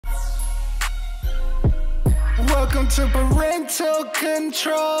Welcome to parental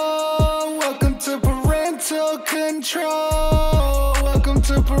control. Welcome to parental control. Welcome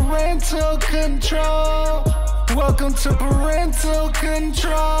to parental control. Welcome to parental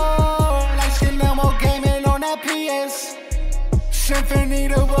control. Like skin Elmo gaming on that PS. Symphony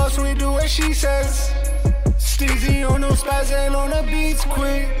the boss, we do what she says. Steezy on those spazzing on the beats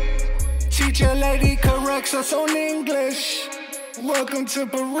quick. Teacher lady corrects us on English. Welcome to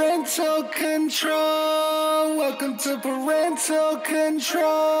parental control. Welcome to parental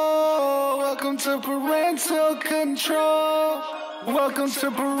control. Welcome to parental control. Welcome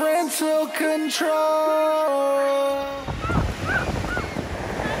to parental control.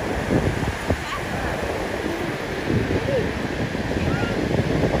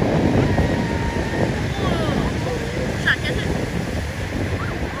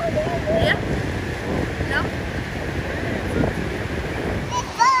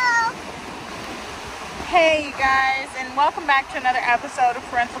 Hey you guys, and welcome back to another episode of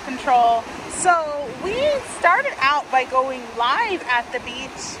Parental Control. So we started out by going live at the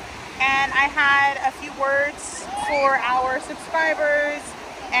beach, and I had a few words for our subscribers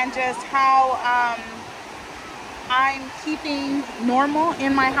and just how I'm keeping normal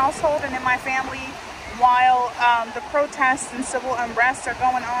in my household and in my family while the protests and civil unrest are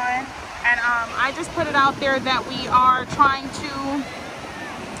going on. And I just put it out there that we are trying to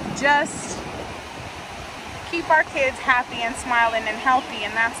just keep our kids happy and smiling and healthy,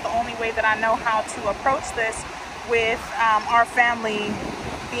 and that's the only way that I know how to approach this with our family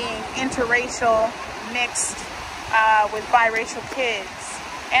being interracial, mixed with biracial kids.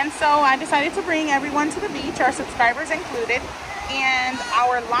 And so I decided to bring everyone to the beach, our subscribers included, and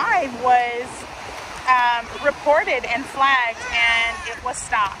our live was reported and flagged, and it was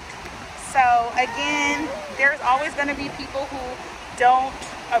stopped. So again, there's always going to be people who don't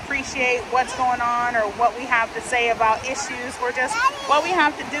appreciate what's going on or what we have to say about issues or just what we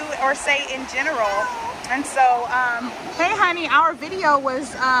have to do or say in general. And so hey honey, our video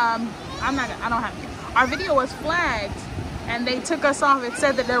was our video was flagged and they took us off. It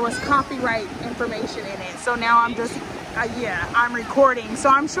said that there was copyright information in it, so now I'm just I'm recording, so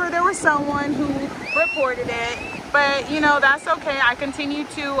I'm sure there was someone who reported it, but you know, that's okay. I continue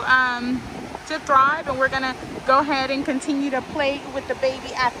to thrive, and we're gonna go ahead and continue to play with the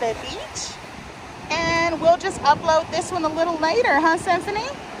baby at the beach, and we'll just upload this one a little later, huh Symphony?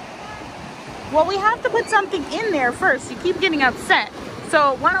 Well, we have to put something in there first. You keep getting upset,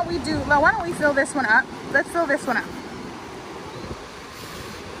 so why don't we fill this one up? Let's fill this one up.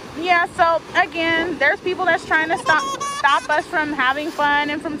 Yeah, so again, there's people that's trying to stop us from having fun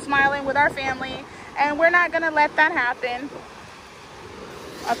and from smiling with our family, and we're not gonna let that happen.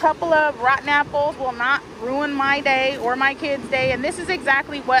 A couple of rotten apples will not ruin my day or my kids' day, and this is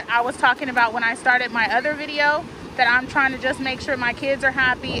exactly what I was talking about when I started my other video, that I'm trying to just make sure my kids are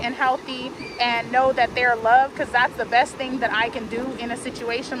happy and healthy and know that they're loved, because that's the best thing that I can do in a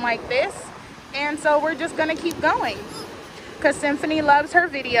situation like this. And so we're just gonna keep going, because Symphony loves her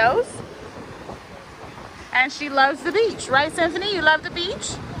videos and she loves the beach, right Symphony? You love the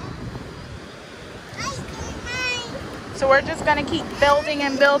beach? So we're just gonna keep building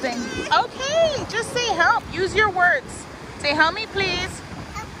and building. Okay, just say help. Use your words. Say help me, please.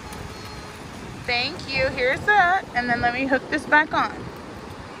 Thank you. Here's that. And then let me hook this back on.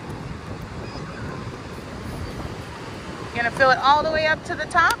 You're gonna fill it all the way up to the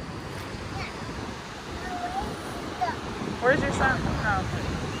top? Where's your son? Oh.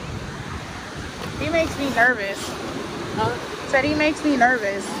 He makes me nervous. Said he makes me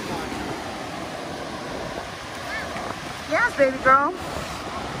nervous. Yes, baby girl.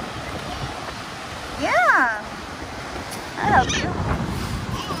 Yeah. I'll help you.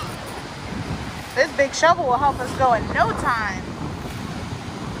 This big shovel will help us go in no time.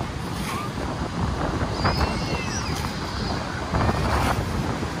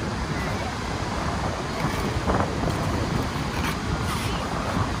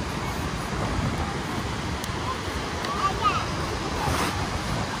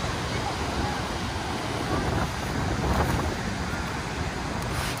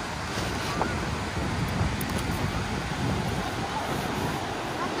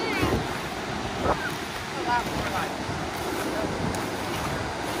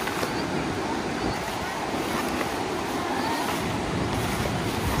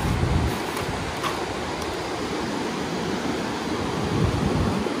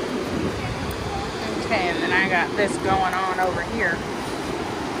 And then I got this going on over here.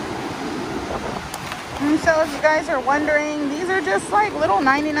 And so if you guys are wondering, these are just like little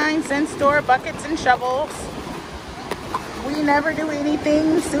 99-cent store buckets and shovels. we never do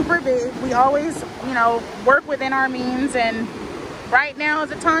anything super big. We always, you know, work within our means, and right now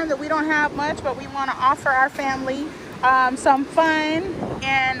is a time that we don't have much, but we want to offer our family some fun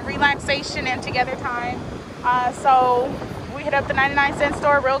and relaxation and together time. So we hit up the 99-cent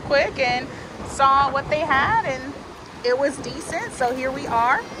store real quick and saw what they had, and it was decent, so here we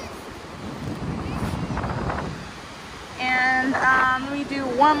are. And let me do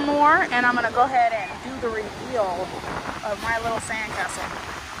one more, and I'm gonna go ahead and do the reveal of my little sandcastle.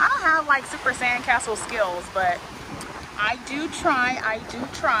 I don't have like super sandcastle skills, but I do try.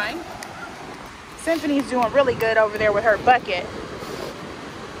 Symphony's doing really good over there with her bucket.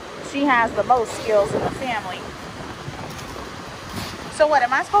 She has the most skills in the family. So what,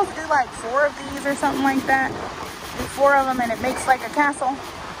 am I supposed to do like 4 of these or something like that? Do 4 of them and it makes like a castle?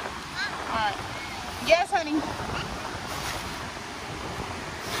 Alright. Yes, honey.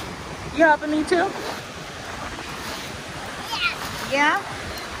 You helping me too? Yeah?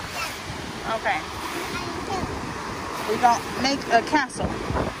 Okay. We're gonna make a castle.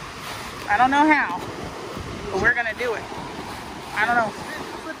 I don't know how, but we're gonna do it. I don't know.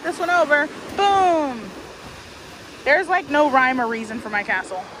 Flip this one over. Boom! There's like no rhyme or reason for my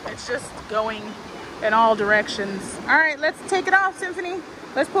castle. It's just going in all directions. All right, let's take it off, Symphony.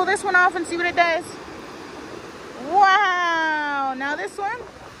 Let's pull this one off and see what it does. Wow! Now this one.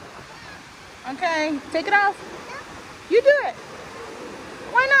 Okay, take it off. You do it.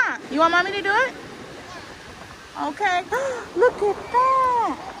 Why not? You want mommy to do it? Okay. Look at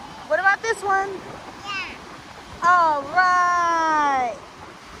that. What about this one? Yeah. All right.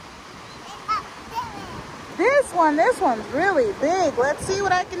 This one's really big. Let's see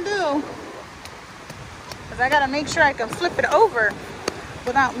what I can do. Because I got to make sure I can flip it over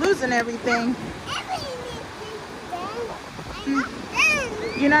without losing everything.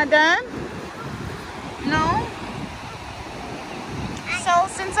 You're not done? No? So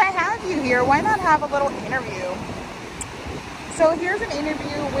since I have you here, why not have a little interview? So here's an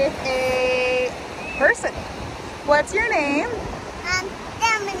interview with a person. What's your name?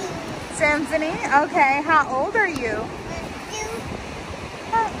 Symphony. Symphony. Okay. How old are you?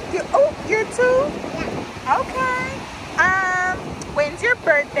 2. You're 2? Yeah. Okay. When's your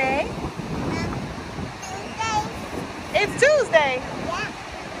birthday? Tuesday. It's Tuesday. Yeah.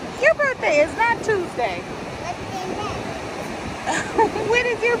 Your birthday is not Tuesday. What's your name? When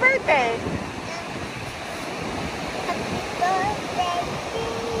is your birthday? Happy birthday to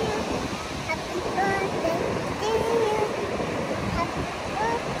you. Happy birthday to you. Happy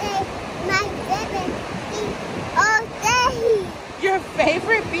birthday, my favorite beach all day. Your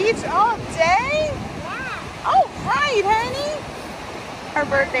favorite beach all day? Yeah. All right, honey. Her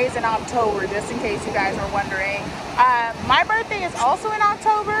birthday's in October, just in case you guys are wondering. My birthday is also in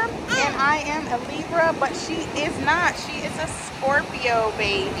October, and I am a Libra, but she is not. She is a Scorpio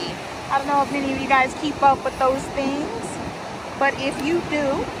baby. I don't know if many of you guys keep up with those things, but if you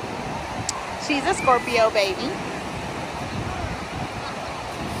do, she's a Scorpio baby.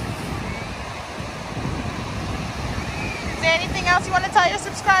 Is there anything else you want to tell your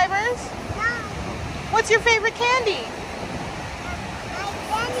subscribers? No. What's your favorite candy?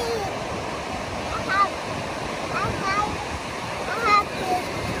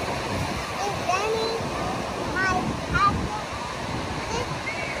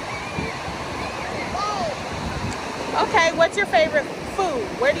 Okay, what's your favorite food?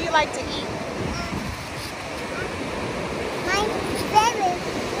 Where do you like to eat? My favorite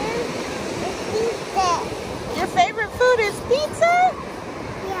food is pizza. Your favorite food is pizza?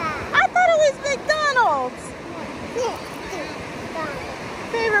 Yeah. I thought it was McDonald's.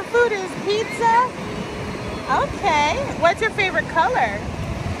 Favorite food is pizza? Okay. What's your favorite color?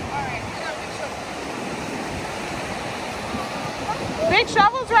 Big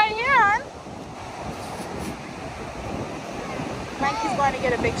shovel's right here, hon. Mikey's going to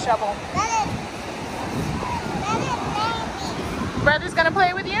get a big shovel. Brother's going to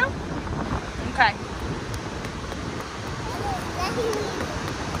play with you? Okay.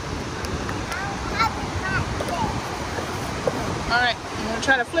 All right, I'm going to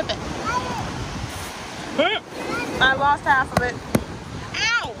try to flip it. I lost half of it.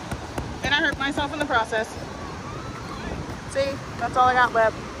 Ow! And I hurt myself in the process. See, that's all I got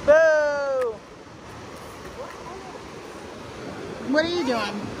left. Boo! What are you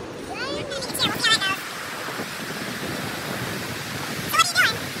doing?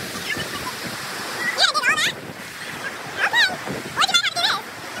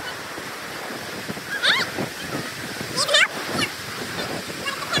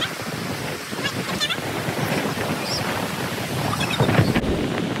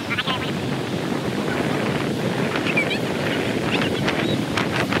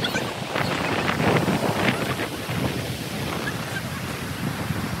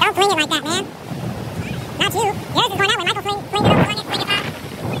 that, man. Not you. Yours is going that way. Michael, fling it over, fling it up.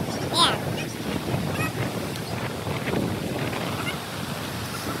 Yeah.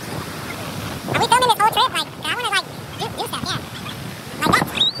 Are we filming this whole trip? Like, I want to, like, do stuff, yeah. Like that.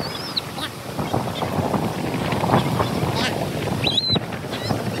 Yeah. Yeah.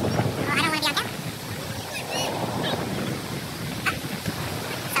 Oh, I don't want to be on camera.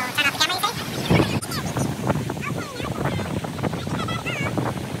 So, turn off the camera, you say? You're a mermaid.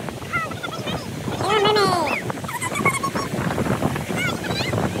 Right down. Get out of there.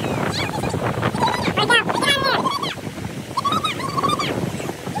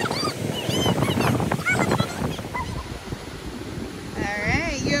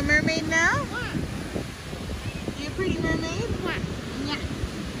 Alright, you a mermaid now? You a pretty mermaid? Yeah.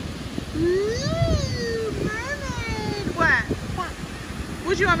 Ooh, mermaid. What?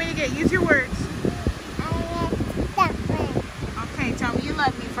 What do you want me to get? Use your words. Okay, tell me you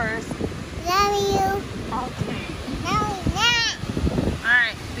love me first. Love you. Okay. No, not.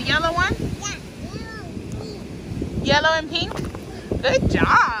 Alright, the yellow one? Yeah. Yellow and pink? Good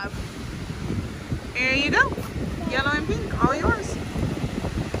job. There you go. Yellow and pink, all yours.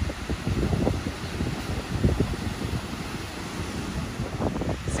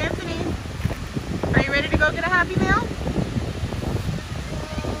 Symphony, are you ready to go get a Happy Meal?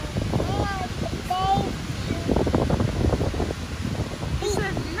 He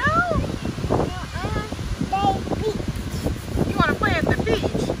said no. You want to play at the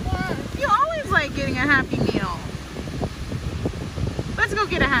beach? You always like getting a Happy Meal. Let's go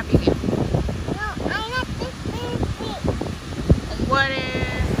get a Happy Meal. What is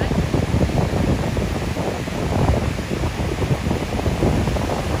it?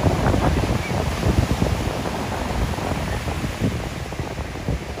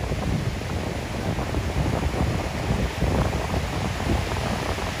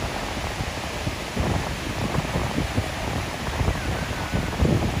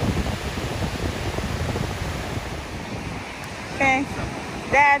 Okay,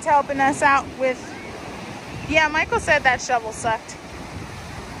 Dad's helping us out with, yeah, Michael said that shovel sucked.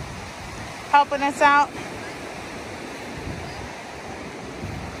 Helping us out.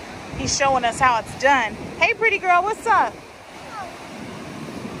 He's showing us how it's done. Hey, pretty girl, what's up?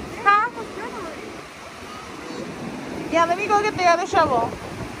 Huh? Yeah, let me go get the other shovel.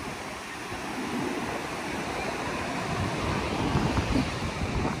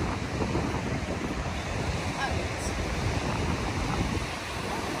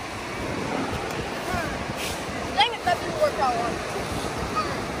 Dang it, that didn't work out well.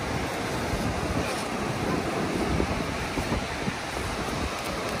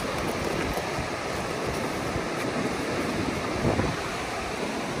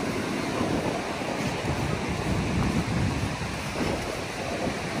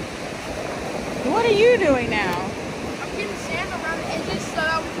 What are you doing now? I'm getting sand around the edges so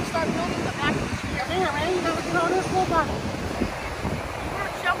that we can start building the back of the tree. Hey, man, you never throw this little bottle. You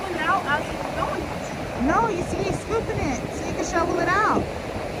weren't shoveling it out as you were going. No, you see, he's scooping it so you can shovel it out.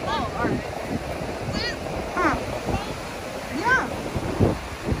 Oh, alright. Huh? Yeah.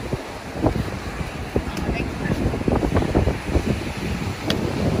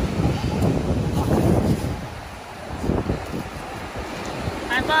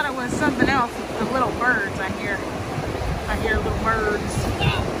 I thought it was something else. The little birds I hear. I hear little birds.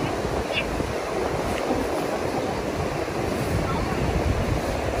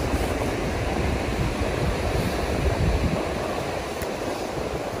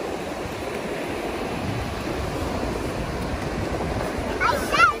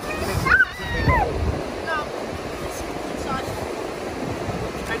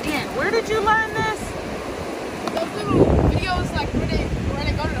 Again, where did you learn this? Those little videos, like when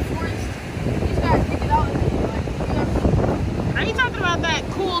they go to the forest, these guys pick it out and like do that. Are you talking about that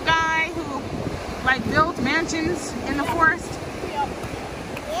cool guy who like built mansions in the forest? Yeah.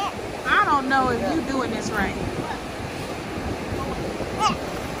 I don't know if you doing this right.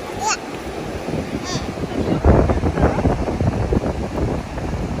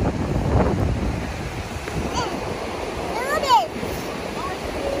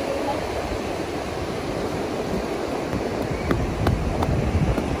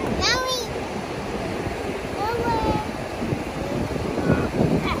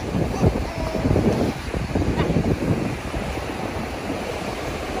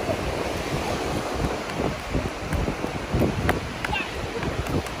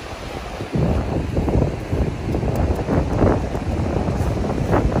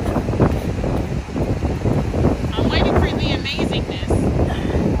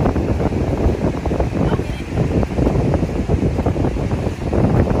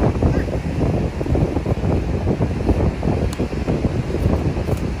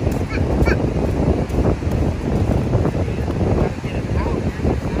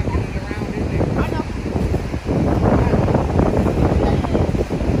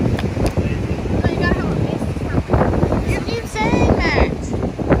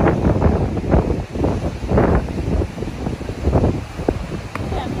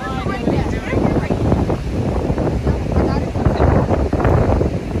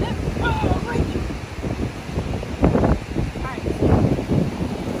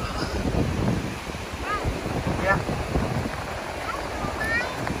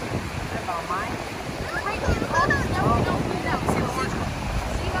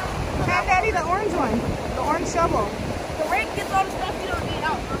 double. The red gets all the stuff you don't need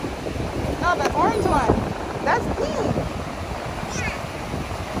out. No, the orange one. That's pink.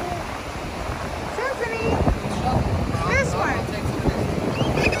 Symphony. This one.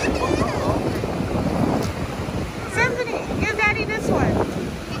 Symphony, give Daddy this one.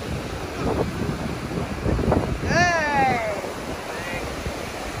 Good.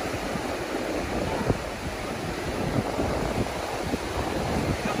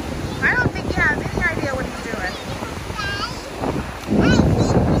 I don't think he has any idea what he's doing.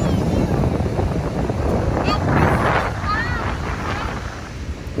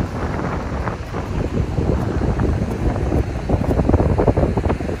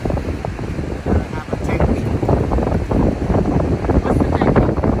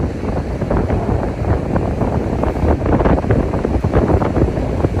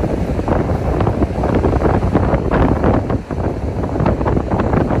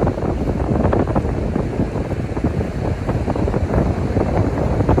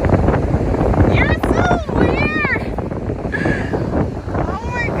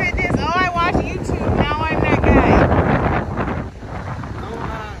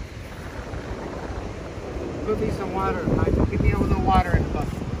 Put me some water, Michael. Give me a little water in the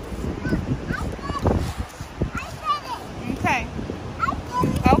bucket. Okay.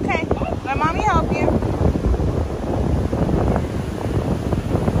 Okay. Let mommy help you.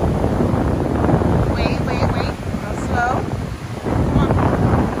 Wait. Go slow. Come on.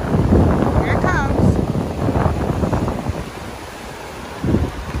 Here it comes.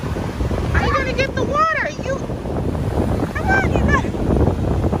 How are you gonna get the water? Come on, you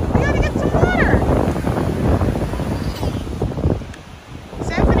gotta get some water.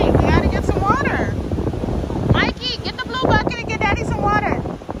 Symphony, we gotta get some water. Mikey, get the blue bucket and get Daddy some water.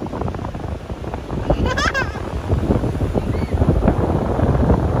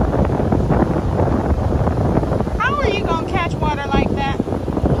 How are you gonna catch water like that?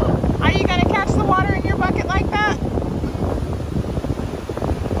 Are you gonna catch the water in your bucket like that?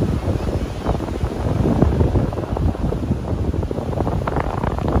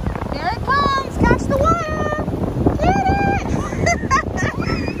 Here it comes. Catch the water. Get it.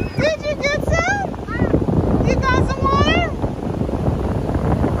 Did you get some? You got some water?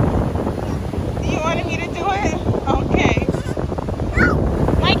 You wanted me to do it? Okay.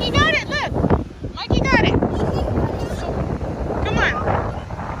 Mikey got it. Look. Mikey got it. Come on.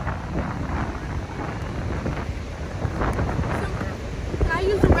 Can I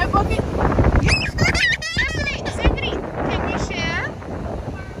use the red bucket? Symphony, can we share?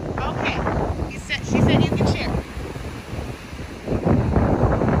 Okay. She said you can share.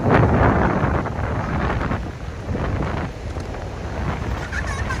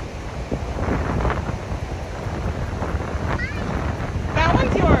 That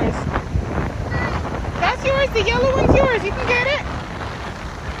one's yours. That's yours. The yellow one's yours. You can get it.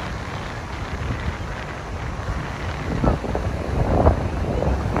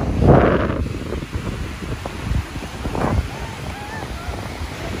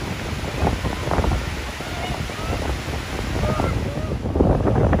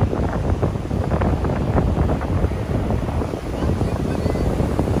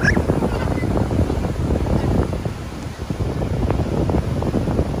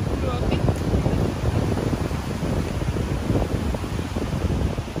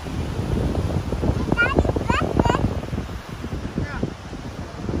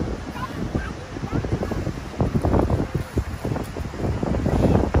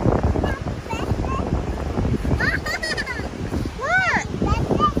 What?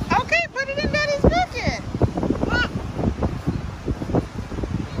 Okay, put it in Daddy's bucket.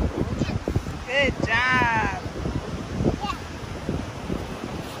 Good job.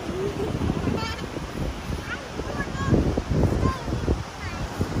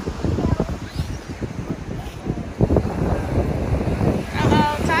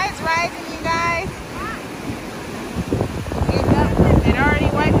 Uh-oh, tide's rising, you guys. It already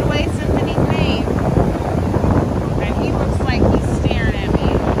wiped away Symphony's name. And he looks like he's staring at me.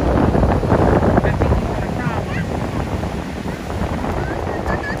 I think he's got a problem.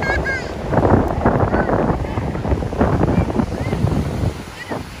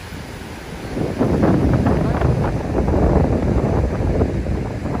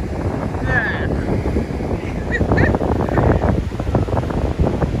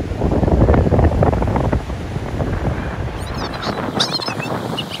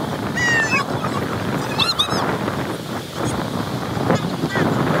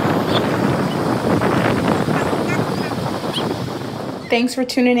 Thanks for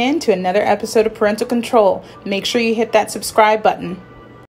tuning in to another episode of Parental Control. Make sure you hit that subscribe button.